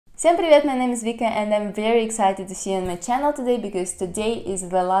Всем привет, my name is Vika and I'm very excited to see you on my channel today because today is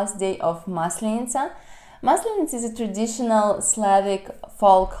the last day of Maslenitsa. Maslenitsa is a traditional Slavic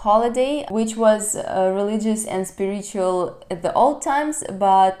folk holiday which was religious and spiritual at the old times,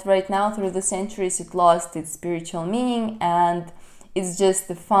 but right now through the centuries it lost its spiritual meaning and it's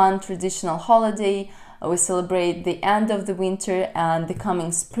just a fun traditional holiday. We celebrate the end of the winter and the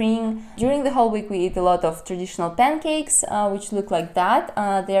coming spring. During the whole week we eat a lot of traditional pancakes which look like that.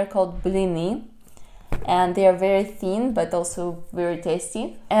 They are called blini and they are very thin but also very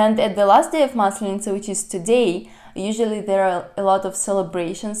tasty. And at the last day of Maslenitsa, which is today, usually there are a lot of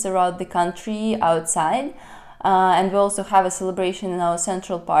celebrations around the country outside. And we also have a celebration in our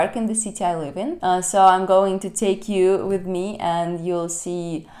central park in the city I live in. So I'm going to take you with me and you'll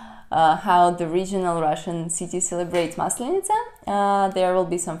see how the regional Russian city celebrates Maslenitsa. There will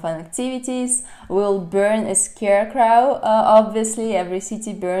be some fun activities. We'll burn a scarecrow, obviously every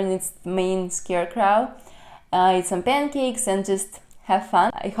city burns its main scarecrow. Eat some pancakes and just have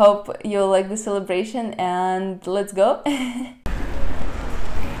fun. I hope you'll like the celebration and let's go!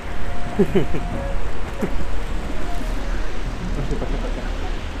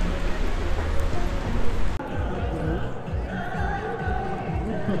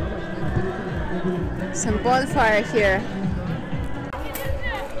 Some bonfire here.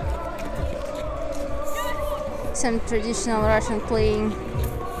 Some traditional Russian playing.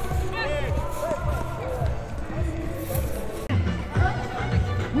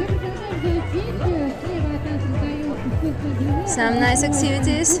 Some nice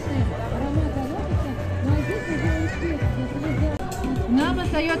activities. Нам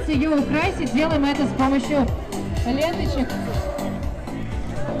остается ее украсить. Сделаем это с помощью ленточек.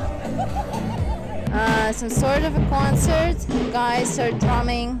 Some sort of a concert. Guys are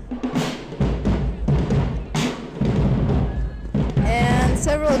drumming. And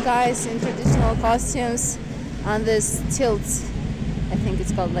several guys in traditional costumes on this tilt. I think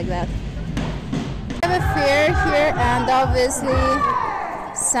it's called like that. We have a fair here and obviously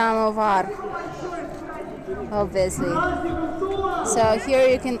samovar. Obviously. So here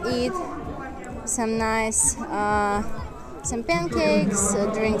you can eat some nice some pancakes,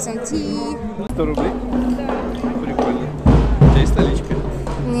 drink some tea. 100 рублей? Прикольно. У тебя есть наличка?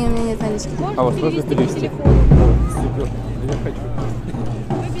 Не, у меня нет налички. А вот можно перевести? Супер. Я хочу.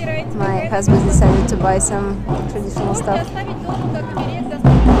 My husband decided to buy some traditional stuff.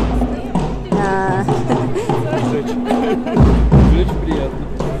 Сжечь приятно.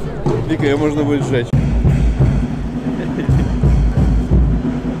 Вика, ее можно будет сжечь.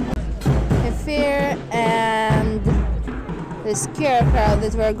 A fair and the scarecrow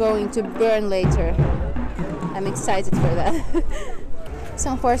that we're going to burn later. I'm excited for that.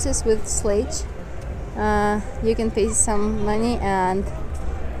 Some horses with sledge. You can pay some money and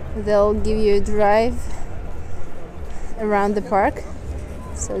they'll give you a drive around the park.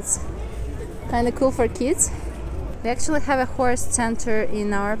 So it's kind of cool for kids. We actually have a horse center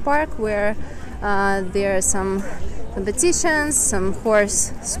in our park where there are some competitions, some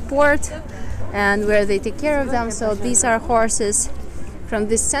horse sport, and where they take care of them. So these are horses from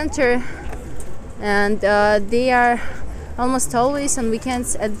this center, and they are almost always on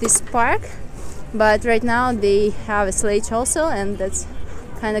weekends at this park, but right now they have a sledge also, and that's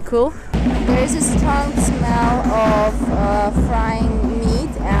kind of cool. There is a strong smell of frying meat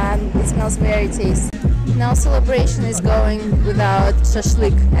and it smells very tasty. No celebration is going without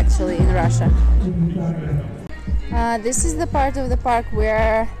shashlik actually in Russia. This is the part of the park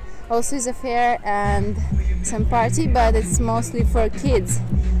where also is a fair and some party, but it's mostly for kids.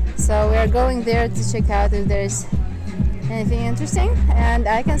 So we are going there to check out if there's anything interesting, and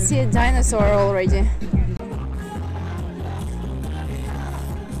I can see a dinosaur already.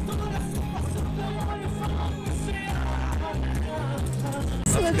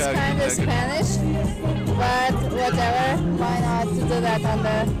 This looks kind of Spanish, but whatever, why not to do that on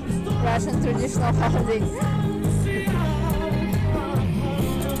the Russian traditional holiday.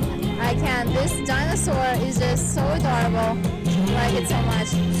 I can't. This dinosaur is just so adorable. I like it so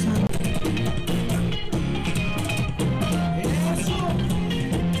much.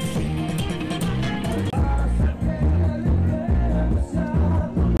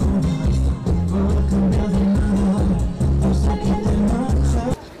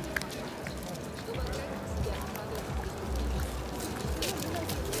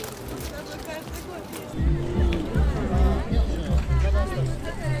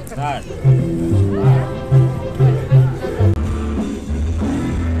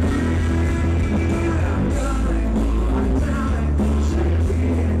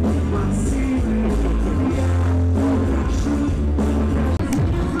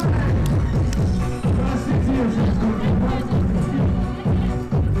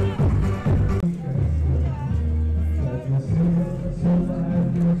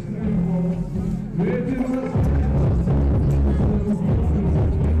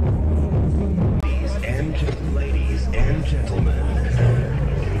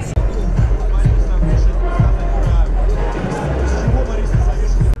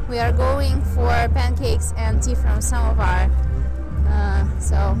 pancakes and tea from samovar.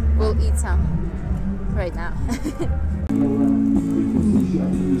 So we'll eat some right now.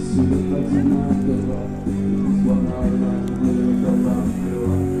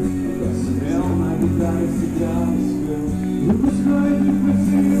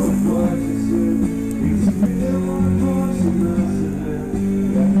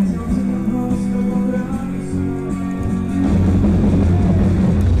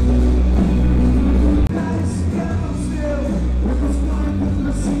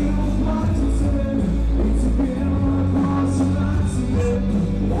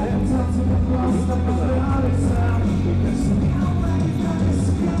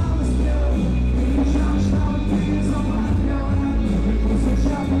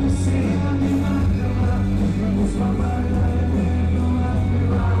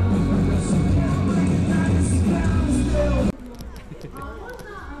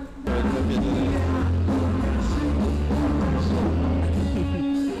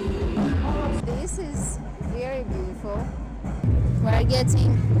 This is very beautiful. We're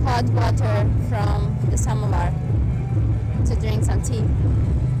getting hot water from the samovar to drink some tea.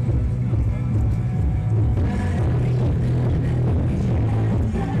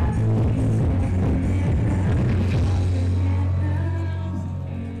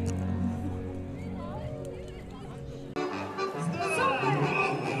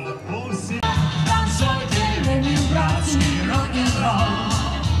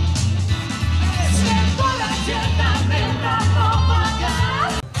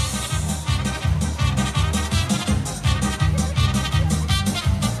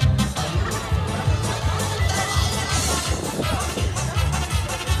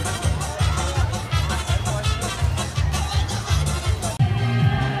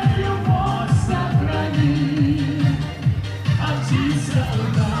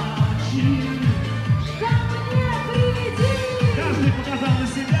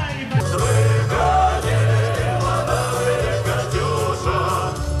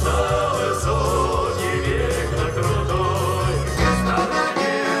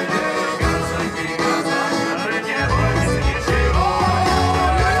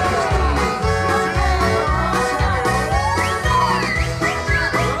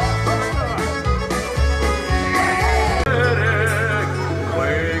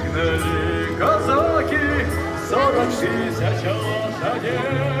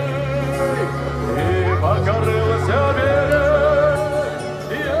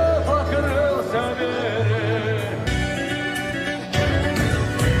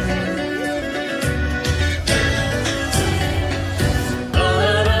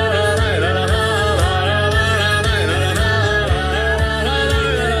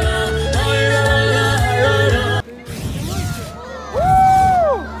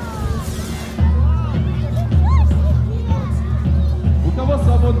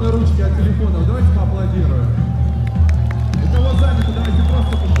 Ручки от телефонов, давайте поаплодируем. У кого заняты, давайте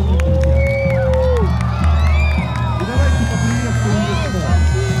просто пошумим, друзья. И давайте поприветствуем весну.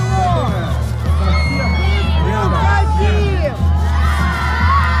 Которая совсем рядом.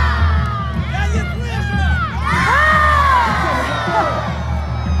 Я не слышу!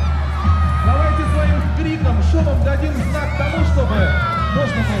 Давайте своим криком, шумом дадим знак тому, чтобы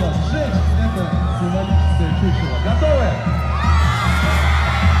можно было сжечь это символическое чучело. Готовы?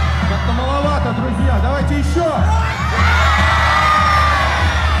 Как-то маловато, друзья. Давайте еще.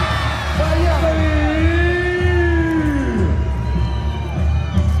 Поехали!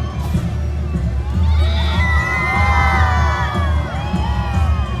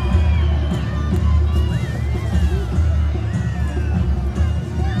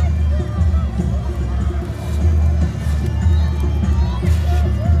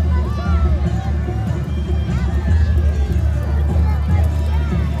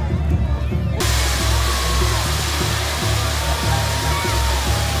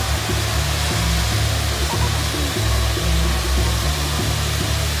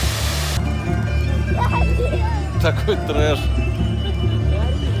 Такой трэш.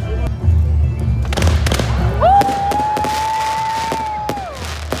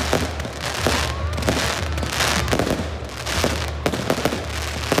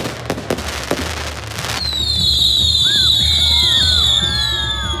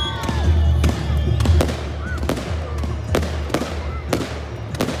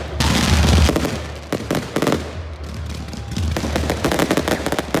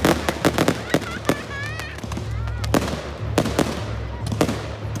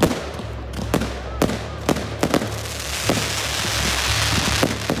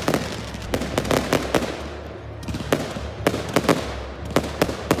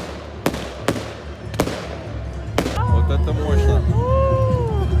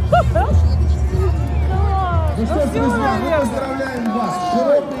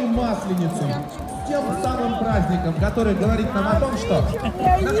 Масленицей, с тем самым праздником, который говорит нам о том, что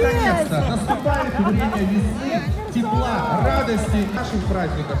наконец-то наступает время весны, тепла, радости наших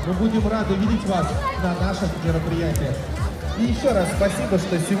праздников. Мы будем рады видеть вас на наших мероприятиях. И еще раз спасибо,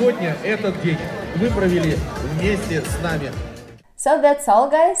 что сегодня этот день вы провели вместе с нами. So that's all,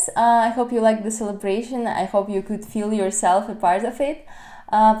 guys. I hope you liked the celebration. I hope you could feel yourself a part of it.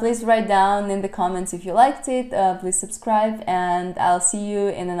 Please write down in the comments if you liked it. Please subscribe, and I'll see you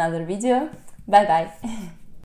in another video. Bye bye.